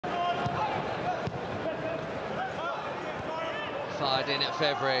Fired in at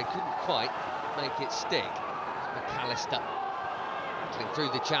Fevrier, couldn't quite make it stick. McAllister through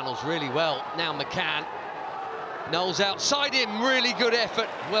the channels really well. Now McCann. Knowles outside him, really good effort.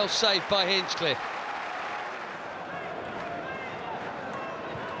 Well saved by Hinchcliffe.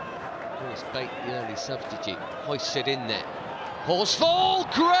 Lewis Bate, the early substitute, hoists it in there.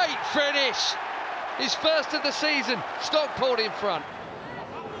 Horsfall, great finish! His first of the season, Stockport in front.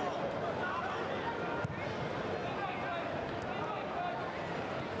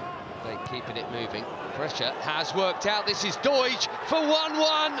 Bate keeping it moving. Pressure has worked out. This is Deutsch for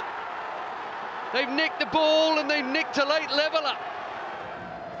 1-1. They've nicked the ball and they've nicked a late leveller.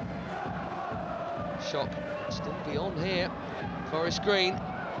 Shock still beyond here. Forest Green,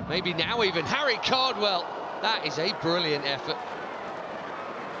 maybe now even Harry Cardwell. That is a brilliant effort.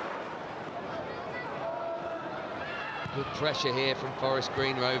 Good pressure here from Forest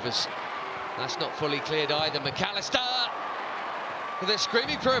Green Rovers. That's not fully cleared either. McAllister! They're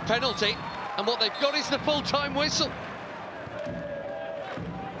screaming for a penalty, and what they've got is the full-time whistle.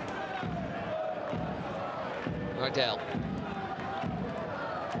 Rydell.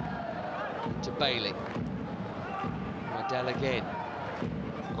 To Bailey. Rydell again.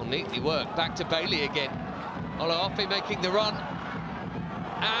 Oh, neatly worked. Back to Bailey again. Olaofe making the run.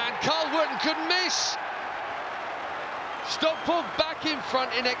 And Carl Wooten couldn't miss. Stockport back in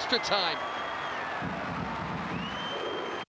front in extra time.